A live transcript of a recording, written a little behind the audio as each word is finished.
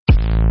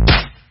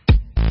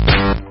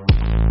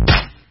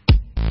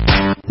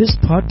This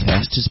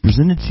podcast is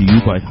presented to you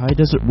by High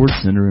Desert Word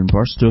Center in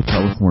Barstow,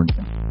 California.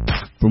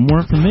 For more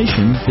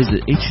information,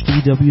 visit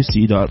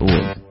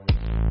hdwc.org.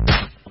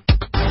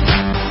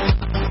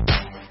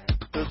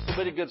 There's so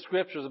many good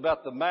scriptures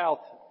about the mouth,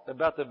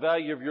 about the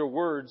value of your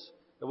words,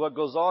 and what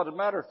goes on. As a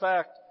matter of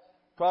fact,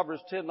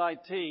 Proverbs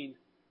 10:19,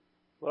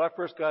 when I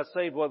first got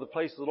saved, one of the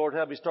places the Lord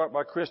had me start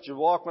my Christian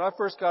walk, when I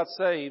first got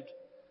saved,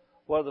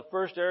 one of the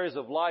first areas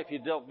of life He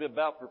dealt with me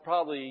about for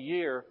probably a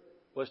year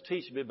was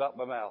teaching me about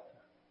my mouth.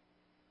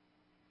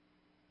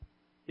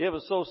 It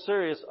was so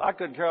serious, I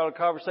couldn't carry on a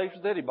conversation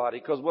with anybody,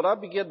 because when I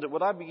began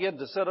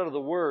to sit under the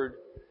Word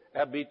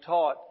and be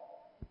taught,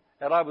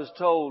 and I was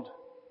told,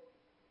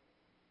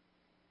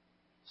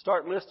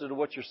 start listening to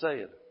what you're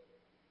saying.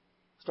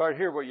 Start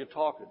hearing what you're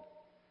talking.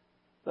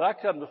 Then I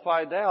come to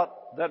find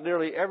out that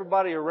nearly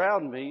everybody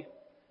around me,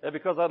 and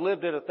because I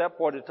lived in at that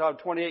point in time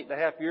 28 and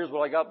a half years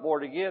when I got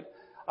born again,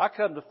 I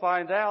come to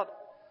find out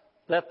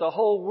that the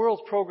whole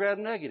world's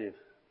programmed negative.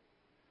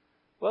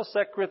 Well,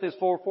 2 Corinthians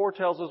 4:4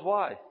 tells us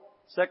why.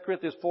 2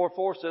 Corinthians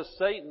 4:4 says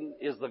Satan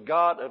is the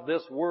god of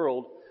this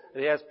world,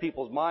 and he has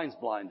people's minds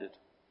blinded.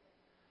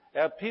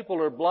 And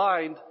people are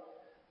blind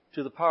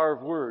to the power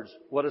of words,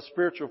 what a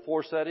spiritual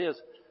force that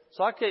is.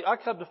 So I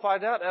come to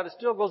find out, and it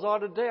still goes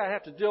on today. I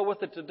have to deal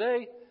with it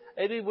today,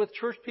 and even with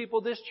church people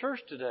in this church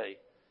today.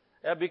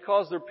 And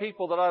because they're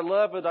people that I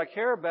love and I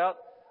care about,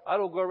 I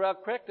don't go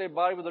around correcting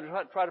anybody when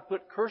they're trying to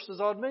put curses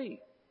on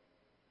me.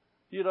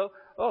 You know,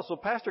 oh, so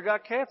Pastor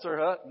got cancer,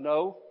 huh?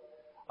 No.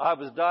 I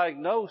was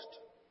diagnosed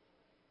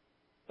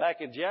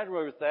back in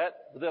January with that,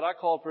 but then I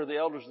called for the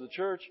elders of the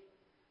church.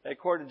 And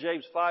according to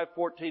James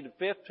 5:14 and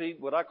 15,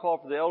 when I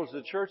called for the elders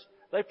of the church,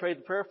 they prayed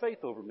the prayer of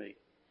faith over me.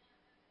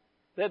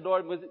 They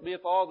anointed me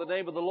with all in the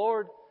name of the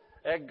Lord.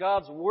 And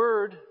God's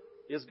Word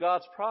is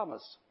God's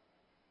promise.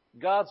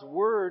 God's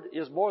Word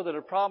is more than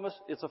a promise,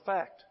 it's a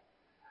fact.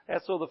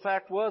 And so the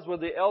fact was, when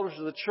the elders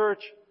of the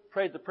church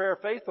prayed the prayer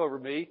of faith over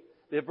me,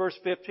 in verse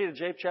 15 of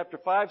James chapter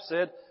 5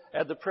 said,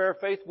 and the prayer of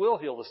faith will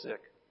heal the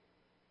sick.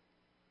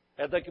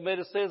 And they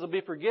committed sins will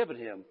be forgiven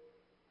him.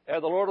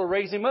 And the Lord will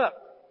raise him up.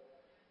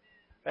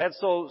 And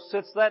so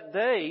since that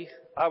day,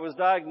 I was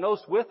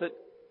diagnosed with it.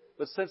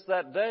 But since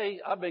that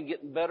day, I've been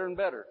getting better and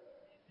better.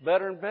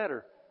 Better and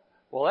better.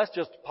 Well, that's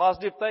just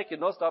positive thinking.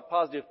 No, it's not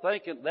positive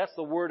thinking. That's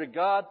the Word of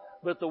God.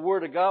 But the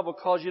Word of God will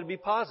cause you to be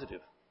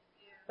positive.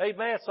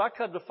 Amen. So I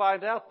come to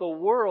find out the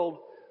world,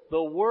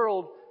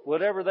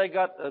 whenever they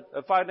got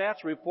a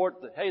financial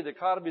report that, hey, the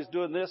economy's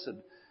doing this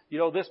and, you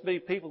know, this many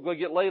people are going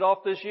to get laid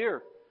off this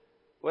year.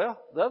 Well,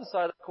 the other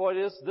side of the coin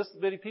is this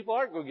many people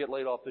aren't going to get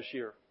laid off this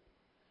year.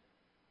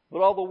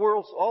 But all the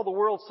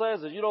world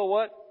says is, you know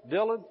what,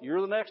 Dylan,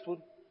 you're the next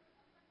one.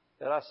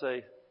 And I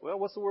say, well,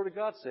 what's the Word of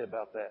God say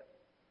about that?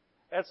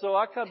 And so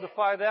I come to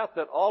find out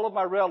that all of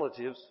my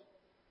relatives,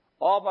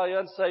 all my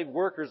unsaved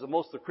workers, and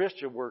most of the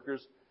Christian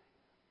workers,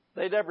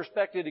 they never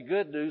expected any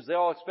good news. They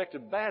all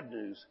expected bad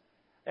news.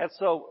 And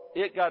so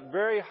it got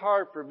very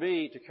hard for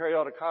me to carry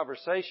on a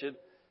conversation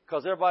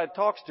because everybody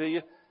talks to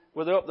you.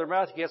 When they open their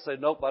mouth, you can't say,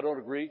 nope, I don't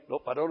agree.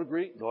 Nope, I don't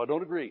agree. No, I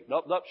don't agree.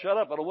 Nope, shut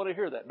up. I don't want to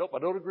hear that. Nope, I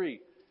don't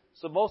agree.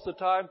 So most of the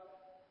time,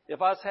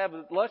 if I was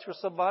having lunch with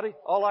somebody,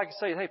 all I can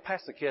say is, hey,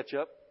 pass the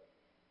ketchup.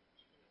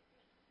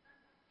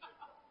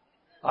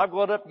 I'm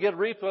going up and get a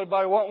refill.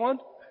 Anybody want one?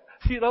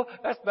 You know,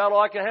 that's about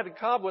all I could have in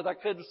common with. I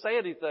couldn't say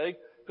anything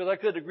because I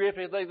couldn't agree with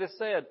anything they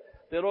said.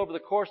 Then over the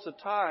course of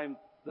time,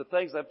 the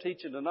things I'm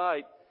teaching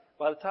tonight,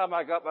 by the time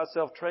I got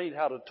myself trained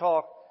how to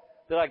talk,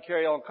 then I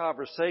carry on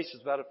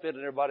conversations about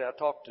offending everybody I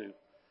talk to.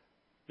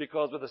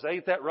 Because when they say,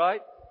 ain't that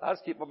right? I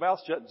just keep my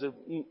mouth shut and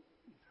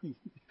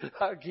say,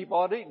 I keep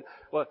on eating.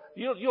 Well,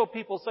 you know,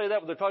 people say that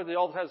when they're talking to you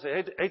all the time.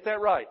 They say, ain't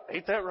that right?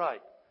 Ain't that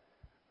right?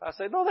 I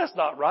say, no, that's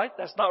not right.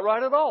 That's not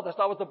right at all. That's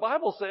not what the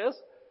Bible says.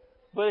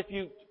 But if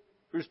you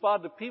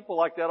respond to people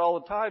like that all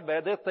the time,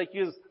 man, they think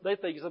you're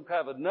some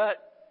kind of a nut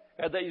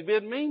and that you've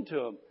been mean to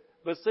them.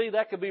 But see,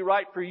 that could be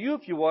right for you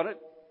if you want it.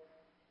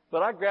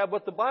 But I grab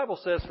what the Bible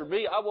says for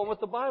me. I want what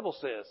the Bible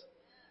says.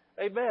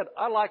 Amen.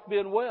 I like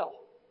being well.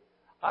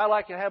 I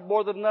like to have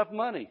more than enough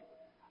money.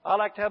 I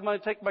like to have money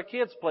to take my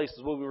kids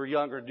places when we were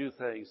younger and do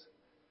things.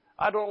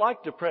 I don't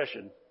like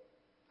depression.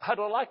 I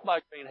don't like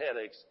migraine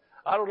headaches.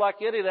 I don't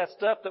like any of that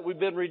stuff that we've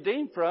been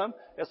redeemed from,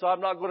 and so I'm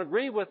not going to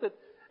agree with it.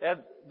 And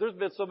there's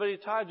been so many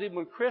times even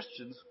when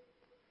Christians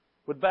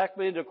would back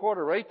me into a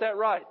corner, ain't that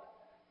right?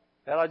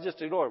 And I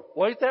just ignore them.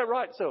 Well, ain't that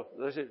right? So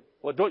they said,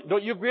 well,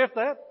 don't you agree with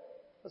that?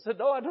 I said,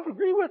 no, I don't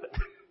agree with it.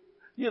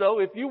 You know,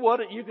 if you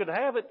want it, you can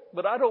have it,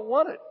 but I don't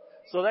want it.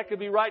 So that could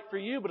be right for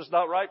you, but it's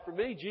not right for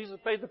me. Jesus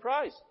paid the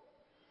price.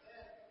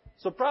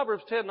 So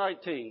Proverbs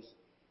 10:19.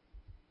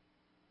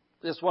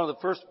 This is one of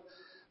the first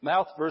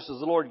mouth verses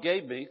the Lord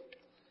gave me,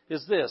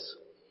 is this.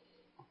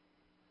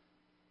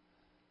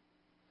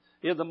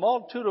 In the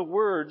multitude of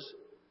words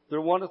there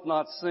wanteth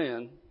not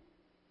sin,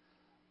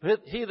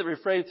 but he that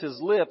refraineth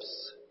his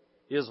lips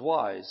is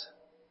wise.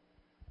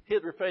 He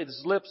that refraineth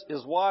his lips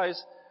is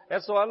wise.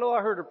 And so I know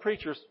I heard a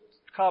preacher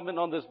comment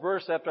on this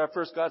verse after I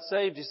first got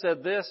saved. He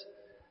said this,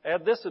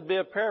 and this would be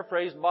a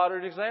paraphrased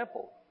modern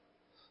example.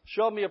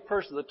 Show me a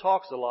person that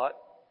talks a lot,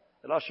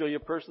 and I'll show you a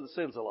person that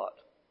sins a lot.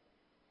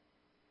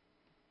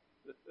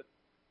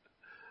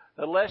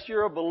 Unless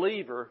you're a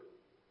believer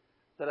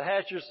that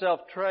has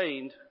yourself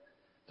trained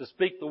to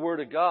speak the Word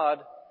of God,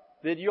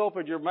 then you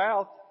open your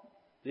mouth.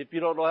 If you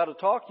don't know how to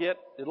talk yet,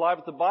 in line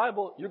with the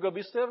Bible, you're going to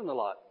be sinning a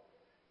lot.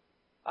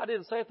 I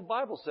didn't say it, the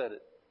Bible said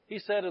it. He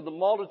said, in the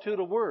multitude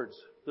of words,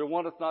 there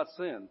wanteth not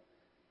sin.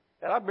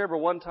 And I remember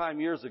one time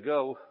years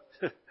ago,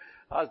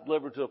 I was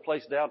delivered to a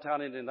place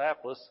downtown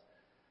Indianapolis,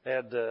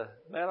 and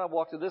man, I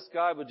walked in, this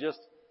guy would just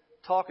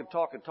talk and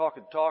talk and talk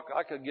and talk.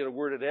 I couldn't get a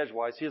word in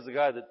edgewise. He's the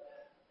guy that,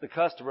 the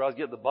customer, I was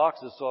getting the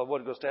boxes, so I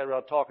wasn't going to stand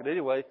around talking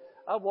anyway.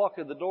 I walked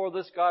in the door,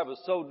 this guy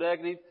was so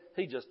negative,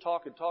 he just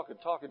talk and talk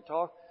and talk and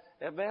talk.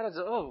 And man, I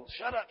said, oh,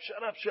 shut up,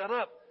 shut up, shut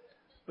up.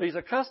 But he's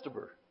a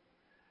customer.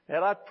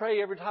 And I'd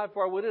pray every time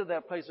before I went into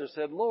that place. I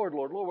said, Lord,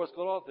 Lord, Lord, what's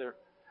going on there?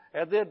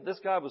 And then this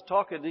guy was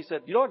talking, and he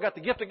said, you know, I got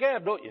the gift of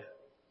gab, don't you?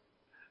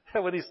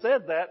 And when he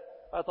said that,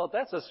 I thought,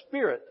 that's a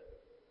spirit.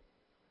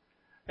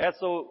 And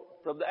so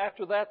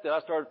after that, then I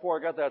started, before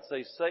I got that,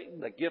 say,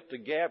 Satan, the gift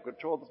of gab,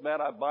 control this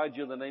man, I bind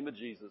you in the name of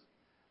Jesus.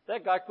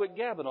 That guy quit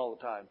gabbing all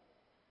the time.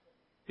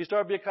 He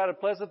started being kind of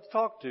pleasant to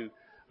talk to.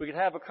 We could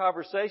have a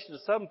conversation.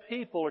 Some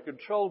people are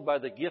controlled by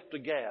the gift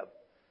of gab.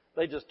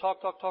 They just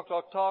talk, talk, talk,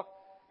 talk, talk,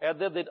 and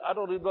then I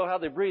don't even know how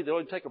they breathe. They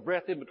only take a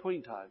breath in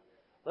between time.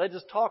 They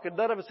just talk, and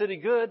none of it's any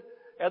good.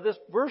 And this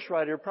verse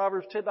right here,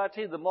 Proverbs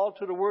 10:19, the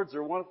multitude of words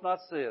there wanteth not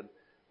sin.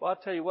 Well,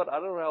 I tell you what, I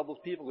don't know how those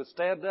people could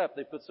stand up.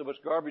 They put so much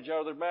garbage out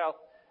of their mouth.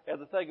 And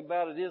the thing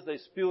about it is they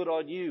spew it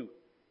on you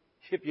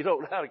if you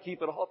don't know how to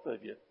keep it off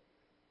of you.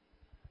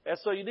 And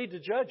so you need to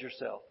judge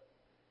yourself.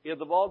 In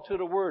the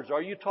multitude of words,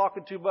 are you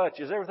talking too much?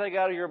 Is everything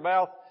out of your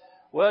mouth?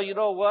 Well, you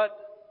know what?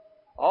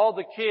 All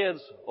the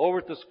kids over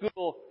at the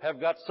school have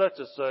got such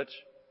and such.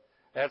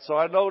 And so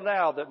I know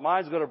now that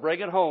mine's going to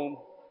bring it home.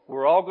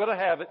 We're all going to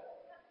have it.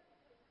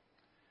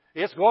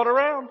 It's going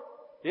around.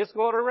 It's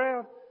going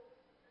around.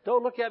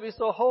 Don't look at me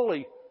so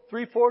holy.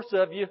 3/4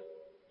 of you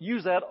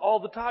use that all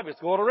the time. It's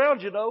going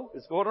around, you know.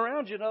 It's going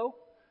around, you know.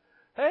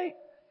 Hey,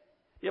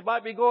 it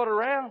might be going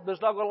around, but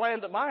it's not going to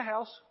land at my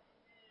house.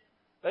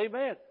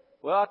 Amen.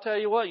 Well, I'll tell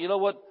you what. You know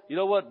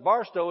what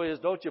Barstow is,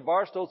 don't you?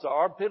 Barstow's the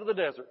armpit of the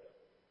desert.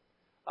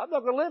 I'm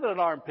not going to live in an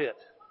armpit.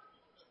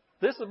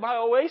 This is my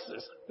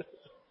oasis.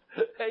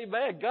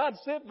 Amen. God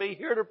sent me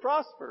here to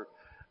prosper.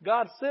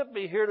 God sent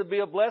me here to be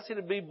a blessing,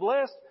 to be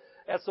blessed.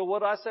 And so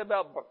what I say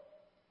about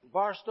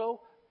Barstow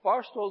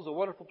is a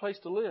wonderful place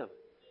to live.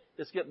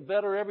 It's getting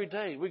better every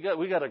day. We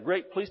got a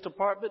great police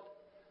department.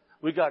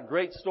 We got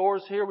great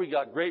stores here. We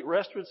got great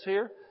restaurants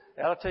here.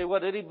 And I'll tell you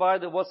what, anybody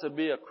that wants to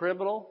be a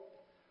criminal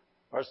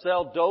or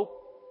sell dope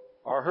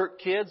or hurt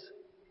kids,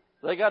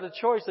 they got a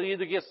choice. They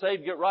either get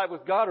saved, get right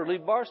with God, or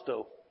leave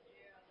Barstow.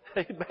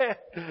 Amen.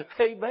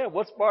 Amen.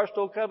 What's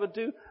Barstow coming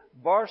to?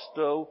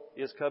 Barstow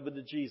is coming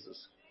to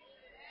Jesus.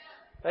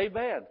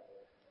 Amen.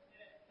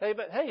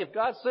 Amen. Hey, if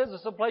God sends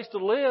us a place to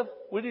live,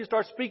 we need to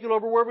start speaking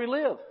over where we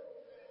live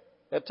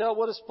and tell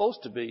what it's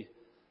supposed to be.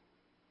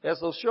 And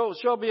so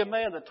show me a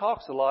man that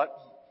talks a lot,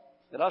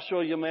 and I'll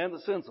show you a man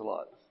that sins a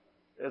lot.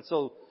 And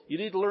so you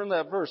need to learn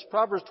that verse.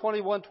 Proverbs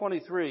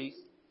 21:23.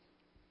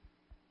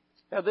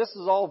 Now this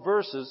is all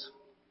verses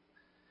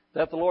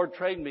that the Lord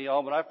trained me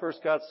on when I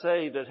first got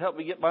saved and helped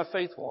me get my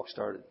faith walk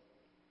started.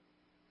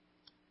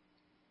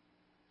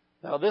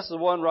 Now this is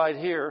one right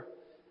here.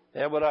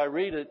 And when I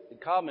read it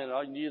and comment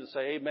on it, you need to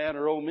say amen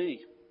or oh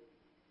me.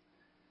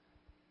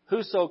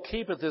 Whoso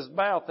keepeth his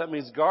mouth, that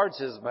means guards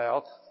his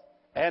mouth,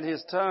 and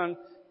his tongue,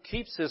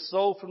 keeps his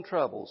soul from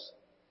troubles.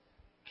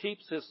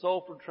 Keeps his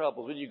soul from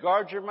troubles. When you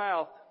guard your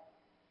mouth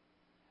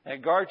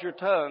and guard your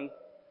tongue,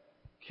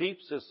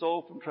 keeps his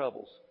soul from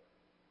troubles.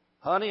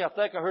 Honey, I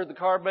think I heard the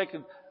car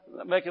making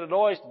a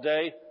noise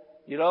today.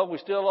 You know, we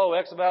still owe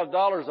X amount of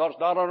dollars. It's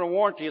not under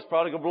warranty. It's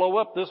probably going to blow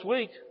up this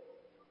week.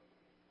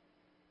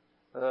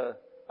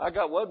 I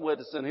got one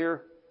witness in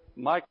here,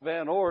 Mike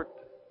Van Ort,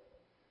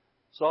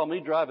 saw me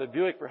drive a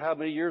Buick for how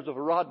many years of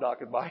a rod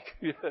knocking, Mike?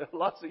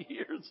 Lots of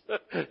years.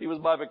 He was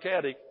my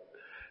mechanic.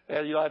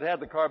 And, you know, I'd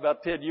had the car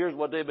about 10 years.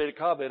 One day he made a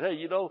comment, hey,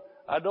 you know,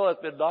 I know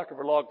it's been knocking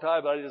for a long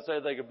time, but I didn't say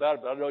anything about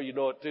it, but I know you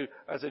know it too.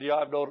 I said, yeah,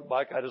 I've known it,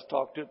 Mike. I just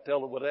talk to it,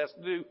 tell him what it has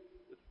to do.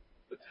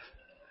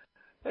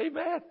 Hey,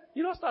 man,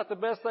 you know, it's not the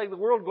best thing in the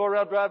world to go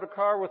around driving a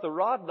car with a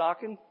rod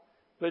knocking,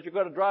 but if you're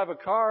going to drive a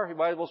car, you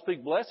might as well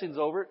speak blessings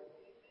over it.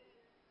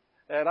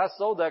 And I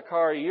sold that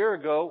car a year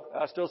ago.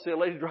 I still see a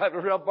lady driving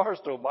around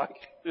Barstow,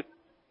 Mike.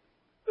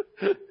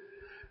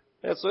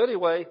 And so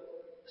anyway,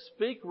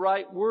 speak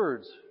right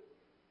words.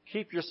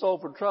 Keep your soul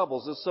from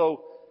troubles. And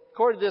so,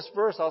 according to this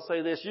verse, I'll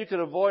say this. You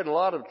can avoid a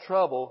lot of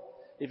trouble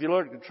if you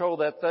learn to control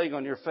that thing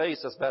on your face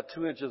that's about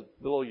 2 inches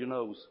below your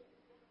nose.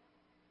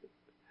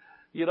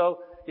 You know,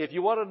 if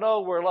you want to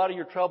know where a lot of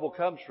your trouble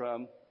comes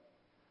from,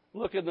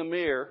 look in the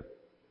mirror,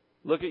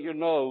 look at your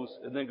nose,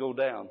 and then go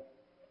down.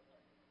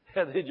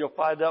 And then you'll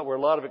find out where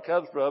a lot of it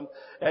comes from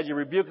as you're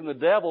rebuking the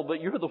devil,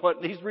 but you're the one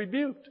that needs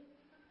rebuked.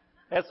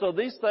 And so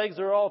these things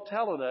are all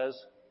telling us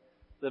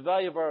the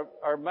value of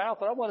our mouth.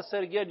 And I want to say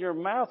it again, your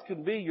mouth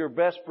can be your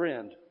best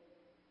friend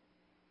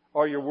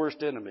or your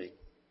worst enemy.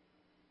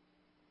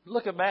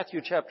 Look at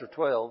Matthew chapter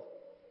 12.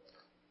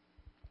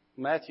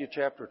 Matthew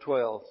chapter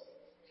 12.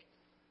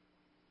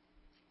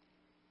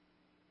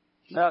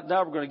 Now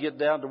we're going to get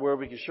down to where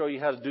we can show you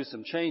how to do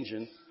some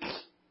changing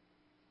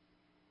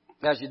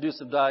as you do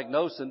some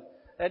diagnosing.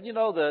 And you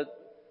know,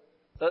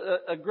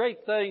 a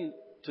great thing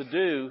to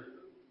do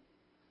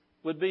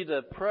would be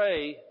to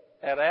pray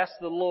and ask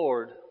the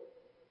Lord.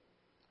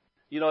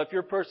 You know, if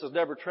your person has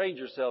never trained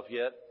yourself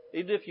yet,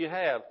 even if you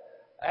have,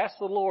 ask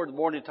the Lord in the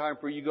morning time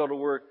before you go to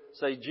work,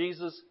 say,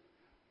 Jesus,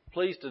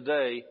 please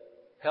today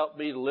help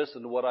me to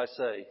listen to what I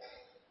say.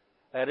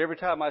 And every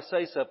time I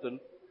say something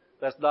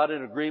that's not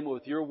in agreement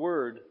with your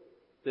word,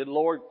 then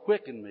Lord,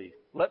 quicken me.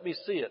 Let me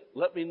see it.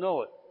 Let me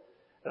know it.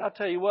 And I'll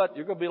tell you what,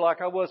 you're going to be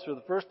like I was for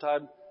the first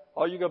time.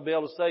 All you're going to be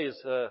able to say is,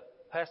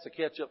 pass the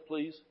ketchup,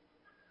 please.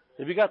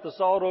 Have you got the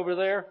salt over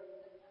there?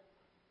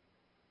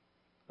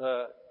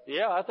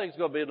 Yeah, I think it's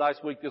going to be a nice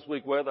week this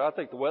week, weather. I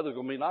think the weather's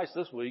going to be nice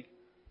this week.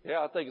 Yeah,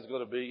 I think it's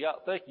going to be. Yeah,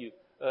 thank you.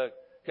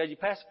 Can you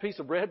pass a piece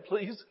of bread,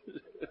 please?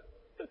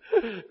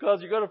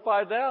 Because you're going to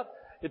find out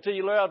until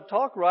you learn how to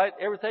talk right,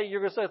 everything you're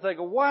going to say,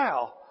 thinking,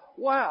 wow,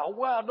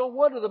 no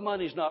wonder the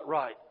money's not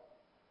right.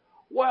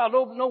 Wow,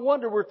 no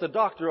wonder we're at the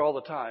doctor all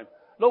the time.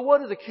 No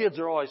wonder the kids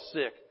are always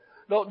sick.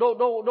 No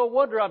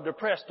wonder I'm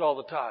depressed all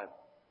the time.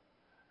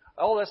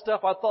 All that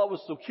stuff I thought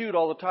was so cute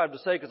all the time to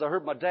say because I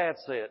heard my dad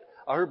say it.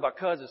 I heard my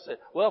cousin say it.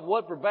 Well, if it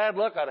wasn't for bad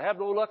luck, I'd have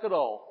no luck at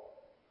all.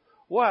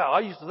 Wow, I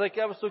used to think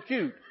that was so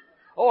cute.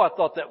 Oh, I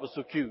thought that was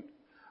so cute.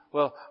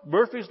 Well,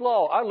 Murphy's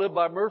Law. I live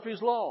by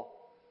Murphy's Law.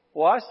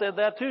 Well, I said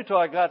that too till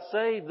I got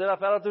saved. Then I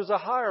found out there's a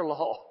higher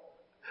law.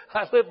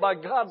 I live by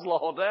God's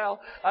law now.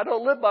 I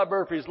don't live by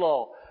Murphy's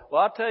Law.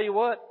 Well, I'll tell you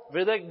what. If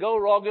anything can go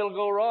wrong, it'll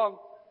go wrong.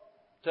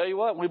 Tell you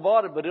what, we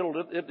bought it, but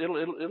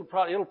it'll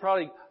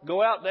probably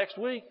go out next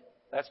week.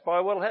 That's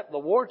probably what'll happen. The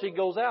warranty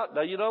goes out.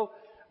 Now, you know,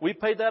 we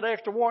paid that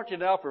extra warranty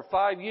now for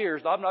 5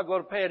 years. I'm not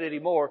going to pay it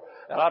anymore.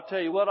 And I'll tell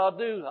you what I'll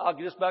do. I'll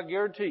just about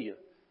guarantee you.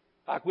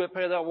 I quit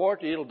paying that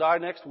warranty. It'll die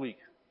next week.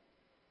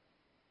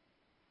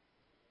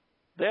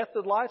 Death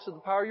and life is the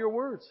power of your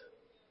words.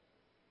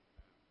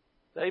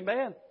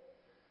 Amen.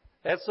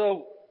 And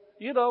so,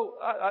 you know,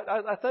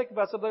 I think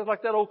about something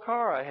like that old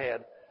car I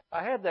had.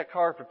 I had that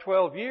car for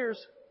 12 years.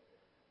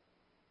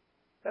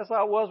 That's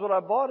how it was when I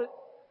bought it.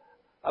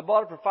 I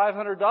bought it for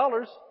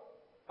 $500.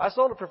 I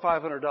sold it for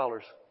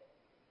 $500.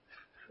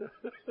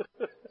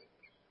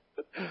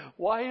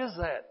 Why is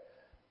that?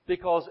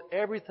 Because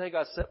everything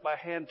I set my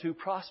hand to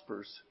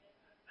prospers.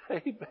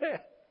 Amen.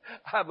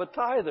 I'm a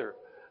tither.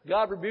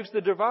 God rebukes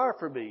the devourer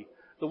for me.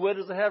 The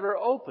windows of heaven are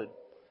open.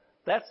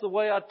 That's the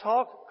way I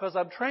talk because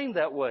I'm trained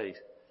that way.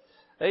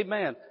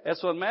 Amen. And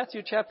so in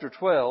Matthew chapter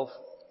 12,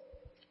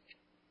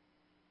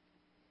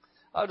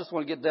 I just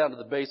want to get down to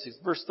the basics.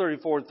 Verse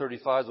 34 and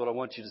 35 is what I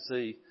want you to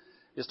see.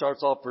 It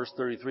starts off verse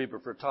 33,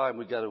 but for time,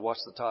 we've got to watch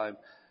the time.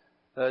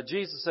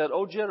 Jesus said,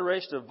 O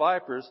generation of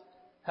vipers,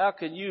 how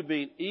can you,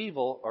 being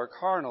evil or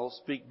carnal,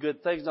 speak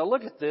good things? Now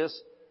look at this.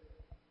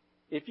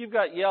 If you've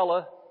got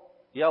yellow,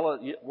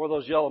 one of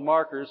those yellow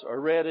markers,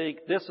 or red ink,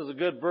 this is a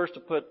good verse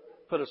to put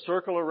a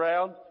circle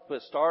around,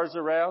 put stars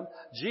around.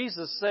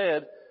 Jesus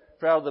said,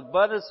 for out of the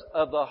abundance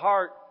of the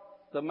heart,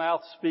 the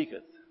mouth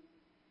speaketh.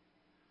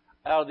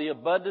 Out of the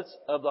abundance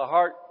of the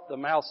heart, the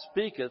mouth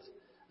speaketh.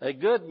 A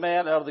good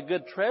man out of the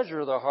good treasure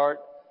of the heart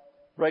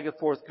bringeth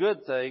forth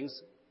good things.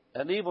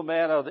 An evil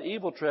man out of the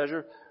evil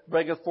treasure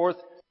bringeth forth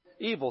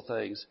evil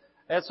things.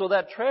 And so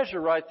that treasure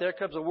right there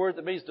comes a word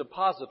that means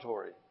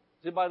depository.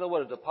 Does anybody know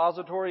what a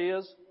depository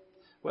is?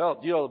 Well,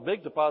 you know, the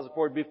big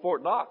depository would be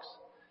Fort Knox.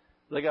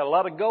 They got a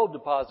lot of gold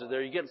deposited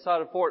there. You get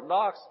inside of Fort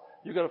Knox,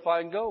 you're going to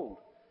find gold.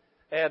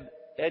 And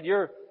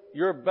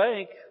your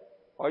bank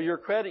or your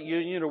credit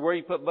union or where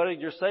you put money in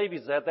your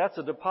savings at, that's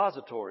a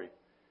depository.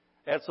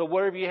 And so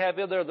whatever you have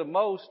in there the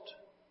most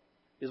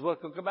is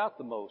what can come out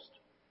the most.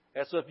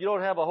 And so if you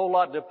don't have a whole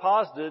lot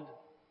deposited,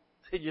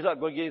 then you're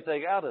not going to get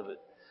anything out of it.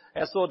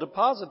 And so a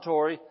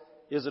depository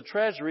is a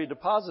treasury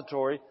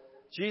depository.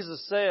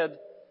 Jesus said,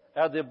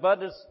 out of the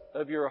abundance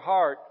of your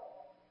heart,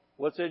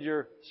 what's in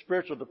your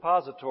spiritual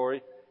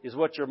depository is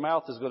what your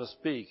mouth is going to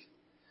speak.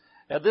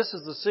 And this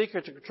is the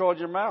secret to controlling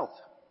your mouth.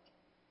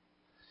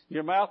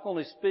 Your mouth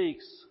only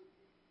speaks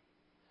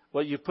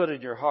what you put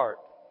in your heart.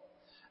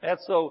 And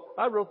so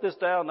I wrote this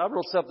down. I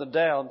wrote something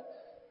down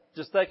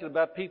just thinking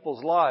about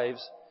people's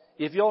lives.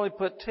 If you only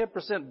put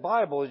 10%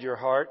 Bible in your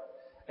heart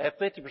and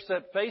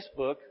 50%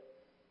 Facebook,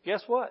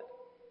 guess what?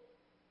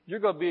 You're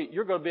going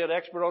to be an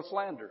expert on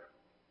slander.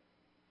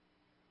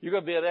 You're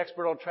going to be an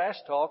expert on trash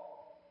talk,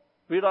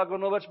 but you're not going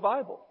to know much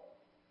Bible.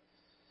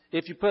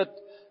 If you put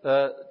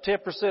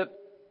 10%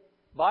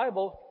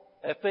 Bible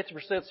and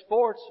 50%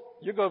 sports,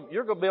 you're going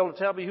to be able to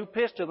tell me who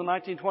pitched in the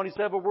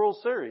 1927 World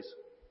Series.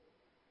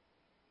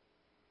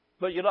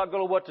 But you're not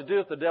going to know what to do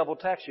if the devil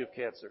attacks you with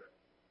cancer.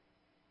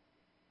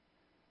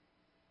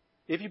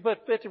 If you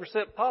put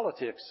 50%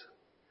 politics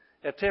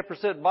and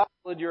 10% Bible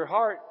in your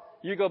heart,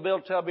 you're going to be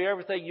able to tell me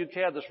everything you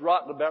can that's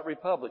rotten about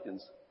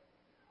Republicans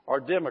or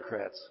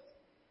Democrats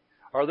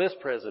or this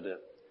president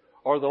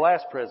or the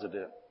last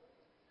president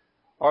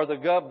or the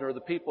governor or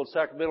the people in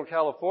Sacramento,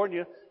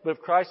 California. But if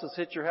crisis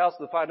hits your house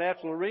in the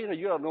financial arena,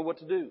 you don't know what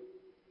to do.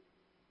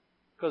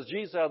 Because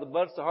Jesus, out of the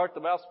abundance of the heart,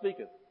 the mouth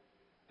speaketh.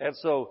 And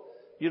so,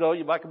 you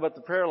might come up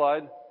the prayer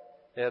line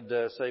and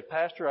say,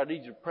 Pastor, I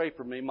need you to pray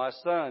for me. My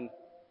son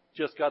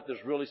just got this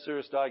really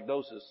serious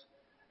diagnosis,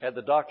 and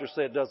the doctor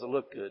said it doesn't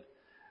look good.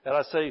 And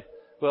I say,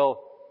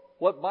 well,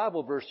 what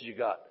Bible verse you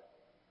got?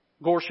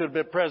 Gore should have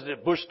been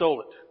president. Bush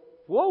stole it.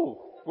 Whoa,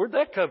 where'd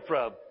that come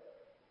from?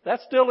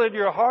 That's still in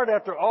your heart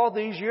after all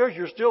these years.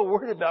 You're still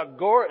worried about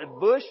Gore and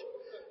Bush,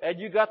 and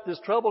you got this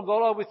trouble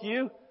going on with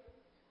you?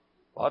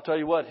 Well, I'll tell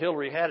you what,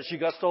 Hillary had it. She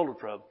got stolen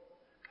from.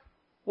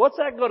 What's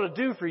that going to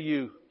do for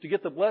you to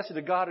get the blessing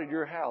of God in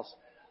your house?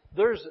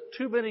 There's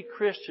too many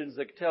Christians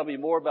that can tell me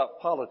more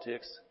about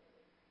politics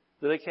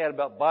than they can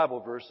about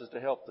Bible verses to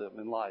help them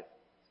in life.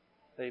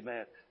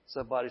 Amen.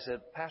 Somebody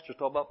said, Pastor's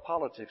talking about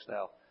politics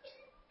now.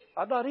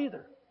 I'm not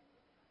either.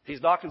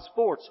 He's knocking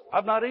sports.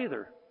 I'm not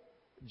either.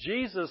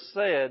 Jesus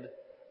said,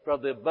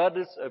 from the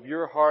abundance of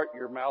your heart,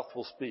 your mouth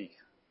will speak.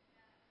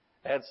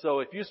 And so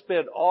if you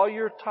spend all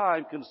your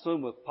time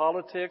consumed with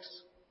politics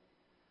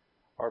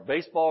or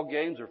baseball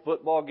games or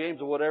football games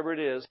or whatever it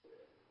is,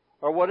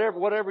 or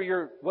whatever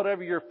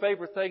your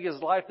favorite thing is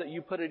in life that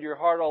you put in your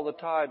heart all the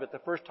time, at the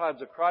first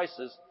times of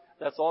crisis,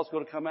 that's all that's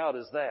going to come out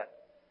is that.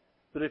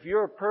 But if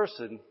you're a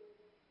person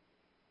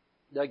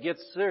that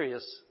gets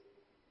serious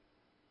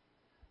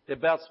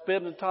about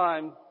spending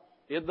time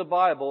in the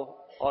Bible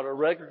on a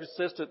regular,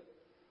 consistent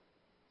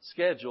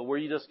schedule where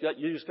you just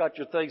got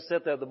your things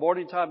set there. The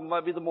morning time, it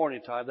might be the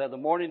morning time. Then the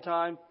morning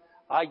time,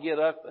 I get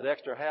up an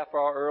extra half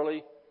hour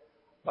early.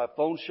 My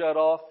phone shut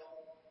off.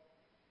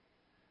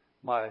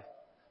 My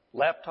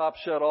laptop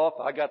shut off.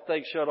 I got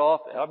things shut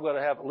off. And I'm going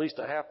to have at least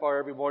a half hour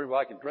every morning where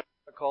I can drink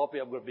my coffee.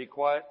 I'm going to be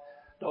quiet.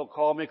 Don't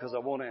call me because I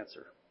won't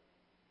answer.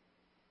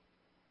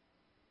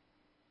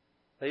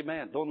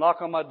 Amen. Don't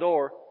knock on my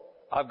door.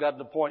 I've got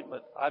an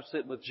appointment. I'm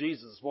sitting with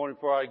Jesus this morning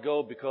before I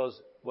go, because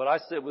when I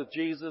sit with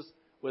Jesus,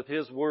 with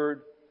His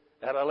Word,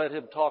 and I let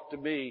Him talk to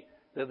me,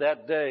 then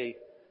that day,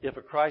 if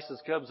a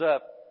crisis comes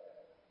up,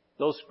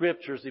 those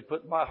scriptures He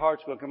put in my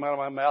heart's going to come out of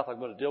my mouth. I'm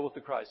going to deal with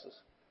the crisis.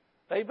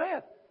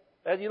 Amen.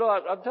 And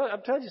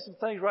I'm telling you some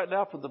things right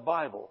now from the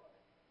Bible.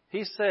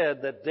 He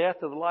said that death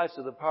and life is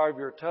in the power of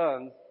your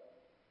tongue.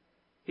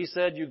 He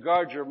said you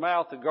guard your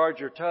mouth and guard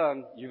your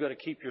tongue, you're going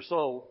to keep your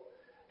soul.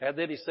 And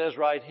then He says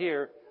right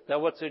here that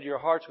what's in your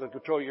heart's going to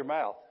control your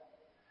mouth.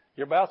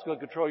 Your mouth's going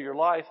to control your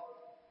life,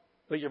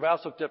 but your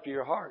mouth's hooked up to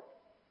your heart.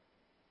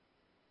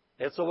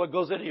 And so what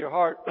goes into your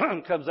heart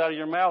comes out of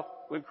your mouth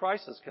when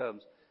crisis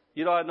comes.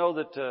 I know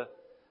that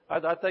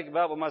I think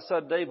about when my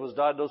son Dave was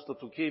diagnosed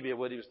with leukemia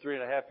when he was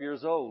 3.5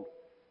 years old.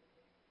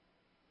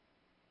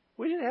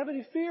 We didn't have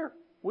any fear.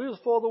 We was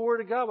full of the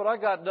Word of God. When I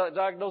got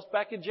diagnosed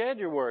back in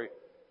January,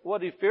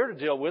 what any fear to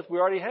deal with? We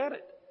already had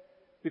it.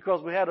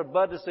 Because we had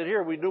abundance in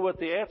here. We knew what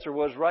the answer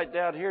was right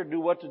down here, knew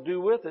what to do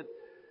with it.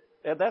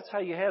 And that's how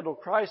you handle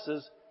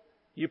crisis.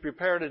 You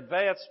prepare in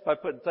advance by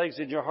putting things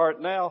in your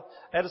heart now.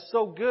 And it's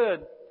so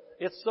good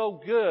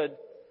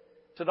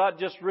to not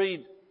just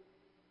read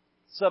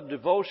some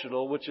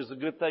devotional, which is a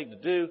good thing to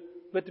do,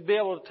 but to be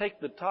able to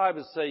take the time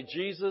and say,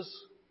 Jesus,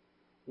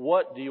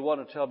 what do you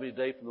want to tell me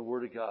today from the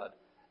Word of God?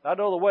 I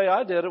know the way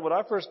I did it when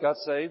I first got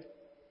saved.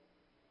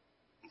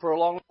 For a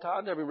long time,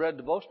 I never read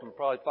devotional,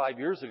 probably 5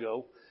 years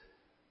ago.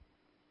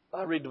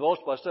 I read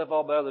devotional by stuff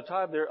all my other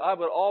time there. I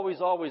would always,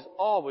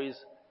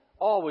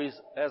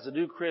 as a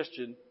new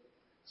Christian,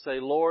 say,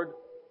 Lord,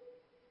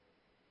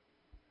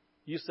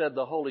 you said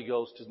the Holy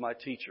Ghost is my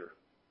teacher.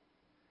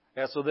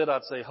 And so then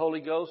I'd say,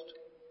 Holy Ghost,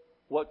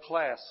 what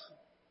class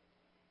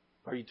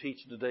are you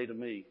teaching today to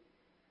me?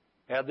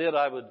 And then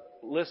I would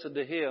listen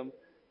to Him,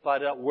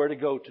 find out where to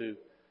go to.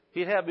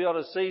 He'd have me on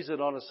a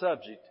season on a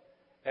subject.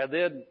 And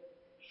then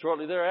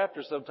shortly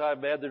thereafter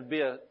sometime, man, there'd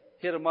be a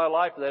hit in my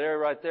life in that area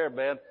right there,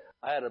 man.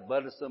 I had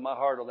abundance in my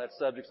heart on that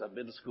subject. I've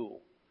been to school.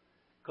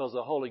 Because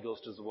the Holy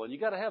Ghost is the one. You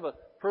got to have a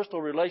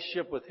personal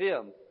relationship with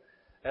Him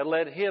and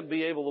let Him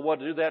be able to want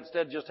to do that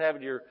instead of just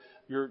having your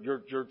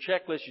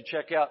checklist you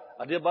check out.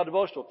 I did my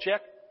devotional.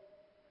 Check.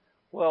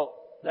 Well,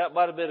 that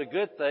might have been a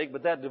good thing,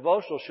 but that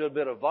devotional should have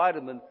been a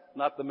vitamin,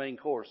 not the main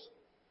course.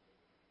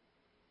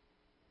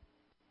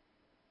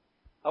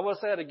 I want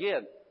to say it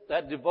again.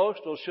 That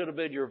devotional should have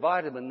been your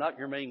vitamin, not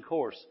your main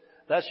course.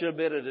 That should have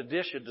been an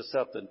addition to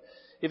something.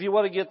 If you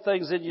want to get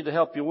things in you to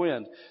help you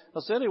win.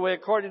 So anyway,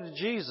 according to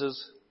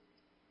Jesus,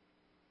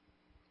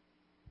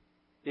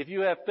 if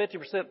you have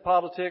 50%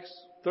 politics,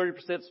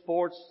 30%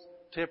 sports,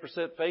 10%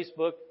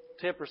 Facebook,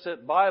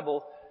 10%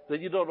 Bible,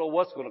 then you don't know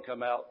what's going to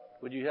come out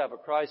when you have a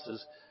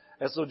crisis.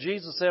 And so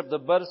Jesus said, the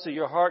abundance of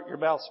your heart, your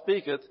mouth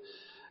speaketh.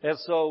 And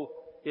so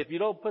if you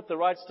don't put the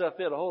right stuff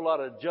in, a whole lot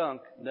of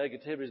junk,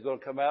 negativity is going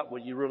to come out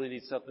when you really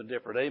need something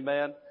different.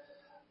 Amen.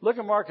 Look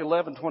at Mark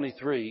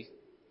 11:23.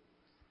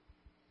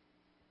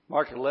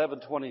 Mark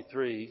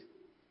 11:23.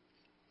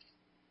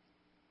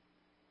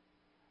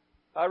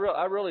 I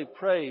really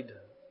prayed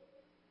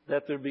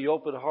that there'd be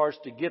open hearts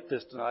to get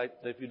this tonight.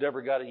 If you've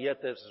never got it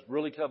yet, that's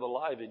really come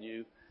alive in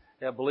you,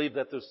 and believe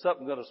that there's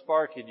something going to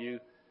spark in you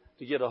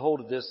to get a hold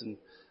of this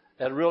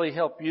and really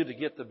help you to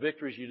get the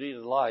victories you need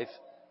in life.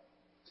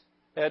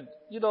 And,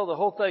 you know, the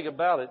whole thing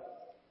about it,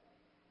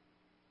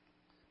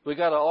 we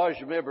got to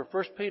always remember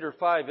 1 Peter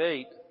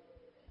 5:8,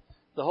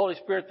 the Holy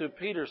Spirit through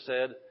Peter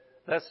said,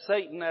 that's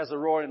Satan as a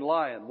roaring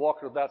lion,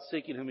 walking about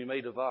seeking whom he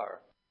may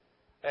devour.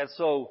 And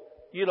so,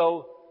 you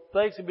know,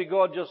 things can be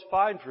going just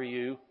fine for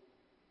you,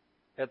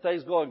 and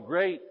things going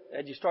great,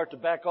 and you start to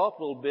back off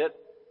a little bit,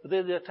 but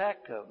then the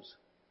attack comes.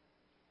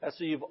 And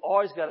so you've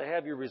always got to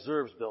have your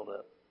reserves built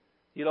up.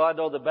 You know, I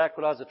know that back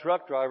when I was a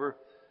truck driver,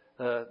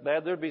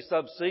 man, there'd be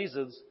some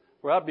seasons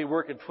where I'd be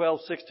working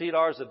 12, 16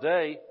 hours a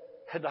day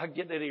and not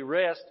getting any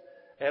rest.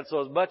 And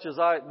so as much as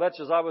I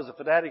was a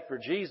fanatic for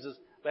Jesus,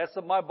 man,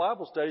 some of my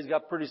Bible studies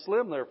got pretty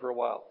slim there for a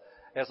while.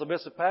 And so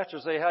Mr. Pastor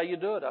say, how you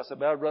doing? I said,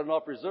 man, I'm running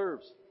off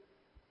reserves.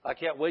 I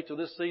can't wait till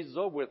this season's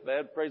over with,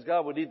 man. Praise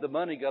God, we need the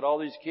money. Got all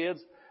these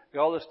kids,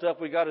 got all this stuff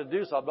we got to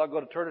do, so I'm not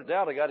going to turn it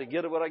down. I got to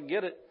get it when I can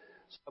get it.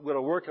 So I'm going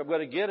to work, I'm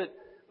going to get it.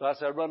 But I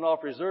said, I'm running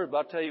off reserve. But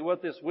I'll tell you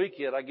what, this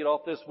weekend, I get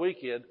off this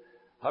weekend,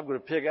 I'm going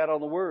to pig out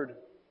on the Word.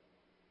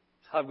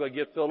 I'm going to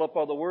get filled up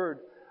on the Word.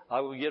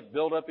 I'm going to get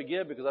built up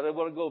again because I didn't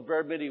want to go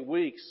very many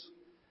weeks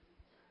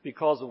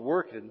because of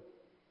working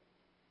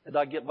and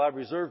not get my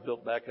reserve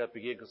built back up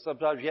again, because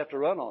sometimes you have to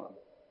run on them.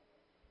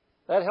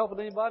 That helping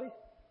anybody?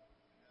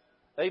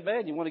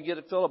 Amen. You want to get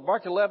it filled up.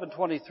 Mark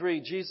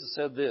 11:23, Jesus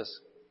said this,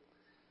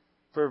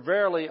 for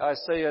verily I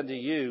say unto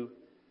you,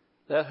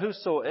 that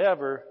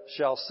whosoever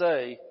shall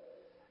say,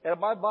 and in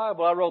my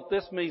Bible I wrote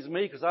this means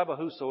me because I'm a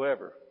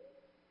whosoever.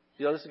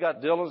 You know, this has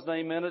got Dylan's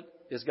name in it.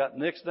 It's got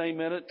Nick's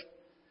name in it.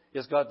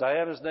 It's got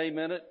Diana's name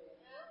in it.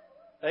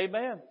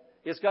 Amen.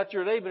 It's got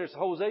your name in it. It's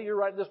Jose, you're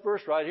writing this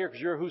verse right here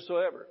because you're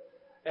whosoever.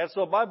 And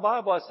so my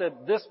Bible, I said,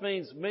 this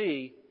means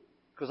me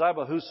because I'm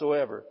a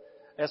whosoever.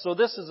 And so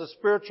this is a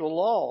spiritual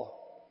law.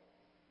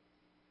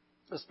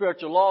 The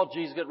spiritual law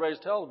Jesus getting ready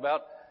to tell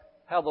about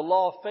how the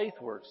law of faith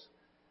works.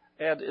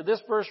 And in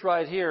this verse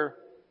right here,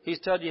 he's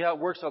telling you how it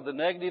works on the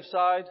negative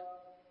side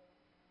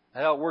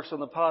and how it works on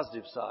the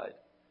positive side.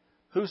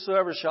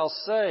 Whosoever shall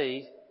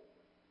say,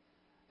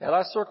 and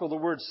I circle the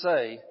word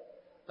say,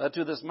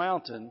 to this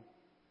mountain,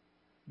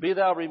 be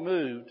thou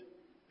removed,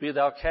 be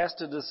thou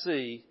cast into the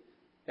sea,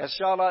 and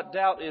shall not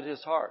doubt in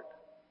his heart.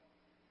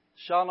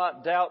 Shall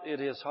not doubt in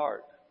his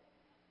heart.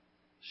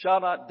 Shall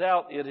not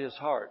doubt in his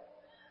heart.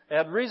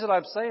 And the reason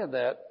I'm saying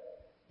that,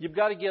 you've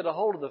got to get a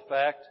hold of the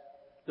fact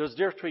there's a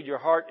difference between your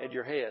heart and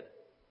your head.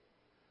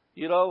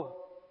 You know,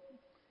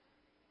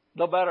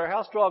 no matter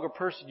how strong a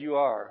person you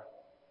are,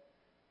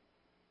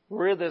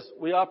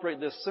 we operate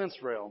in this sense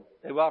realm,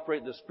 and we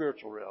operate in the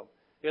spiritual realm.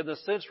 In the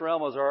sense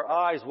realm is our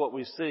eyes what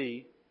we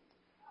see,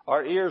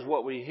 our ears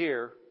what we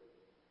hear,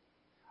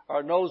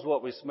 our nose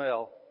what we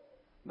smell,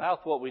 mouth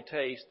what we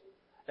taste,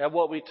 and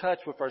what we touch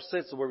with our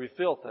senses where we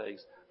feel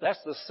things.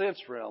 That's the sense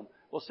realm.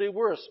 Well, see,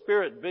 we're a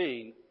spirit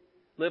being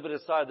living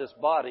inside this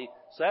body,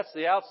 so that's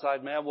the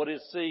outside man, what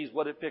it sees,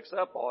 what it picks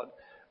up on.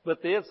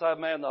 But the inside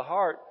man, the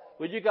heart,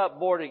 when you got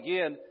born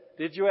again,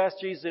 did you ask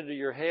Jesus into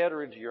your head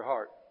or into your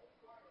heart?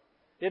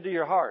 Into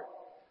your heart.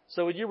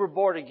 So when you were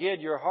born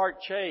again, your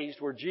heart changed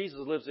where Jesus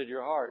lives in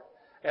your heart.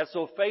 And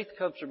so faith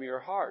comes from your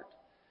heart.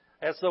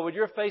 And so when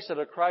you're facing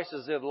a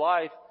crisis in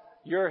life,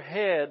 your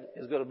head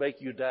is going to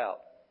make you doubt.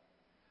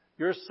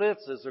 Your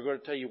senses are going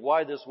to tell you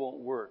why this won't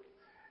work.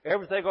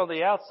 Everything on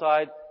the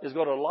outside is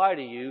going to lie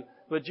to you,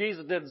 but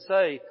Jesus didn't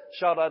say,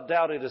 shall not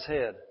doubt in his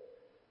head.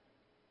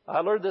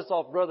 I learned this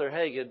off Brother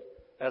Hagin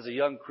as a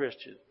young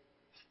Christian.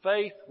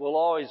 Faith will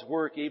always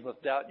work even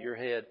with doubt in your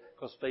head,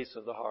 because faith's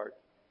of the heart.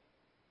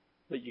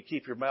 But you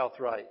keep your mouth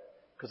right,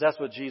 because that's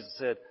what Jesus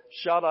said.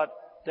 Shall not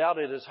doubt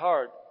in his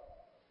heart.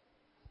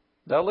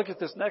 Now look at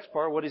this next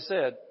part, what he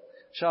said.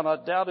 Shall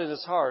not doubt in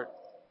his heart,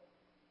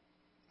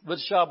 but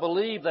shall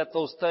believe that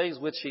those things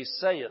which he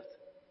saith.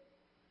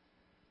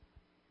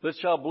 But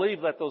shall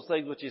believe that those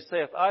things which he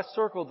saith. I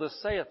circled the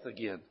saith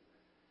again.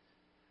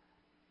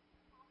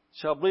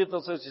 Shall believe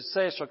those things which he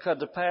saith shall come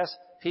to pass.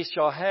 He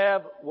shall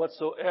have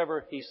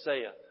whatsoever he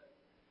saith.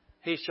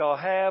 He shall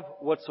have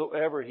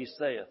whatsoever he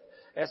saith.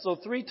 And so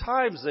 3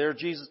 times there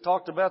Jesus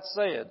talked about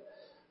saying,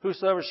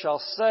 whosoever shall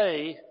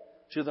say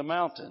to the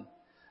mountain,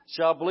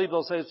 shall believe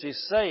those things which he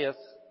saith,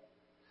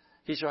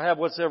 he shall have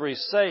whatsoever he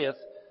saith.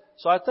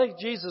 So I think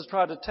Jesus is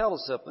trying to tell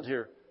us something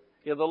here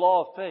in the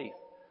law of faith.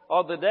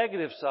 On the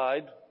negative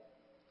side,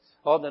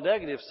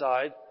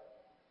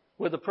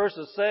 when the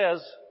person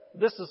says,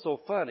 this is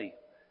so funny.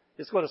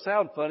 It's going to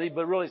sound funny,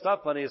 but really it's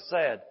not funny, it's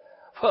sad.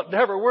 Well, it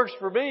never works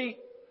for me.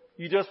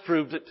 You just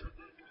proved it.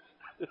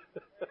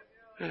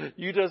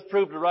 You just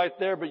proved it right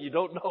there, but you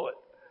don't know it.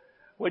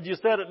 When you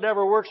said it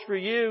never works for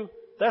you,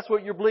 that's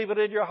what you're believing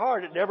in your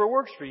heart. It never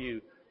works for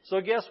you.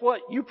 So guess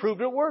what? You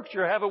proved it works.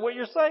 You're having what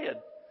you're saying.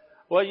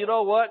 Well, you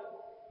know what?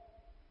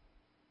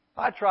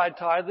 I tried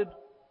tithing,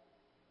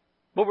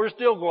 but we're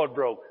still going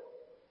broke.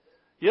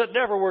 It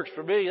never works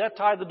for me. That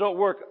tithing don't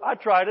work. I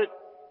tried it.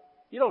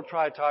 You don't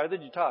try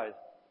tithing, you tithe.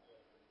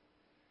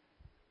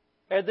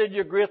 And then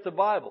you agree with the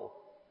Bible.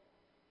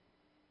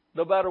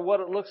 No matter what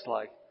it looks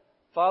like.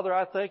 Father,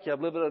 I thank you.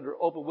 I'm living under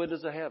open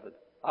windows of heaven.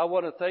 I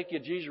want to thank you,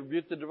 Jesus,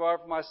 rebuke the devourer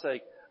for my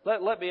sake.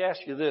 Let me ask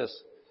you this.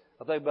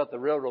 I think about the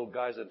railroad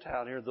guys in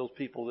town here, those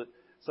people that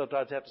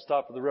sometimes have to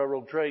stop for the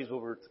railroad trains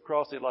when we're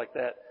crossing like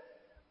that.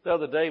 The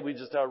other day, we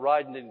just out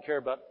riding, didn't care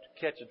about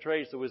catching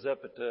trains, so we was up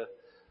at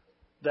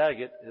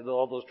Daggett and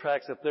all those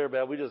tracks up there,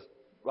 man. We just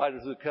riding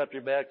through the country,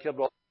 man,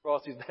 coming all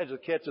across these man,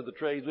 just catching the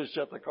trains. We just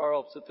shut the car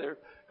off, sit there,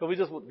 because we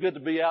just good to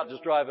be out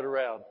just driving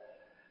around.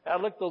 And I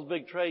looked at those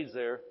big trains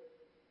there,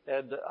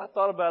 and I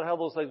thought about how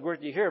those things work.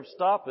 You hear them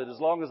stopping,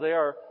 as long as they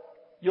are,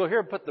 you'll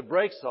hear them put the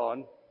brakes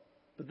on,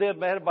 but then,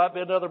 man, it might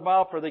be another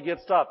mile before they get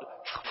stopped.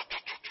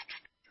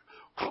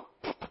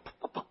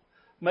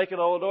 Making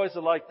all the noises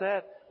like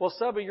that. Well,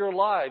 some of your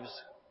lives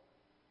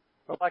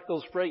are like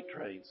those freight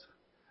trains.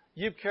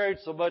 You've carried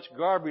so much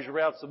garbage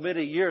around so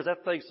many years,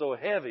 that thing's so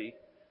heavy.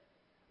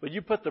 When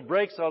you put the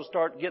brakes on,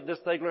 start getting this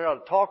thing learning how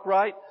to talk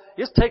right,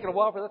 it's taking a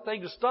while for that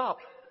thing to stop.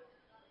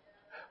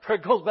 Before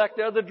it goes back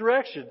the other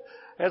direction.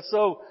 And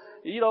so,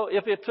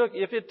 if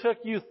it took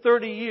you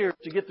 30 years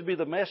to get to be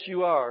the mess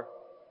you are,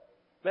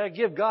 man,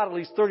 give God at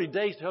least 30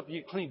 days to help you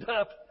get cleaned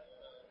up.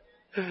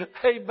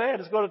 Amen.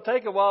 It's going to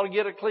take a while to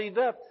get it cleaned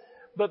up.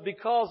 But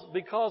because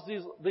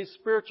these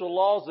spiritual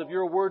laws of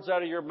your words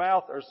out of your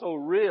mouth are so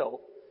real,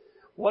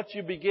 once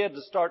you begin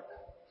to start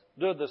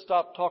doing the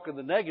stop talking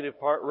the negative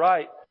part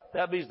right,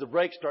 that means the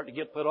brakes start to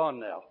get put on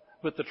now.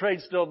 But the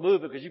train's still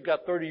moving because you've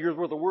got 30 years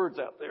worth of words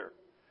out there.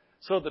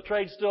 So the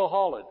train's still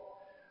hauling.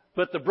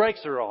 But the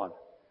brakes are on.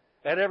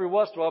 And every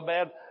once in a while,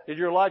 man, in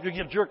your life you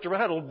get jerked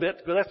around a little bit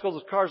because that's because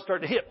those cars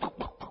start to hit.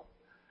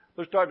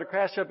 They're starting to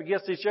crash up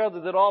against each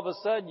other. Then all of a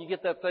sudden you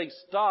get that thing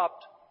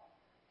stopped.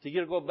 To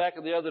get it going back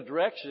in the other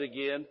direction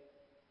again,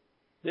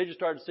 then you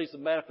start to see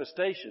some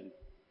manifestation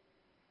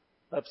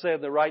of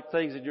saying the right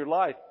things in your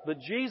life. But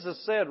Jesus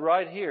said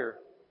right here,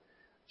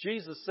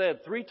 Jesus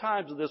said 3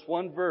 times in this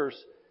one verse,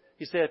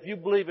 He said, if you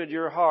believe in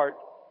your heart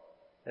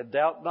and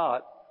doubt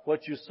not,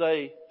 what you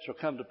say shall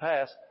come to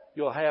pass,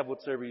 you'll have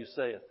whatsoever you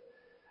saith.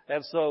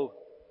 And so,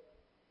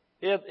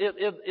 in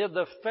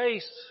the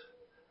face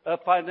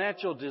of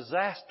financial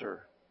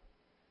disaster,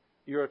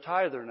 you're a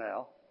tither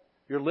now.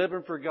 You're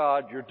living for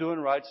God. You're doing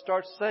right.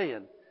 Start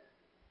saying,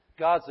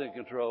 God's in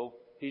control.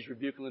 He's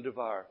rebuking the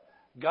devourer.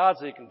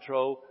 God's in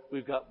control.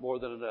 We've got more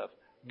than enough.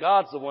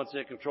 God's the one that's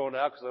in control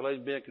now because I let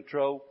Him be in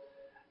control.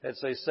 And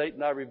say,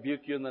 Satan, I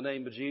rebuke you in the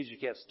name of Jesus. You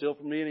can't steal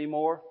from me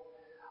anymore.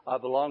 I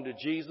belong to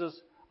Jesus.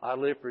 I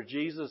live for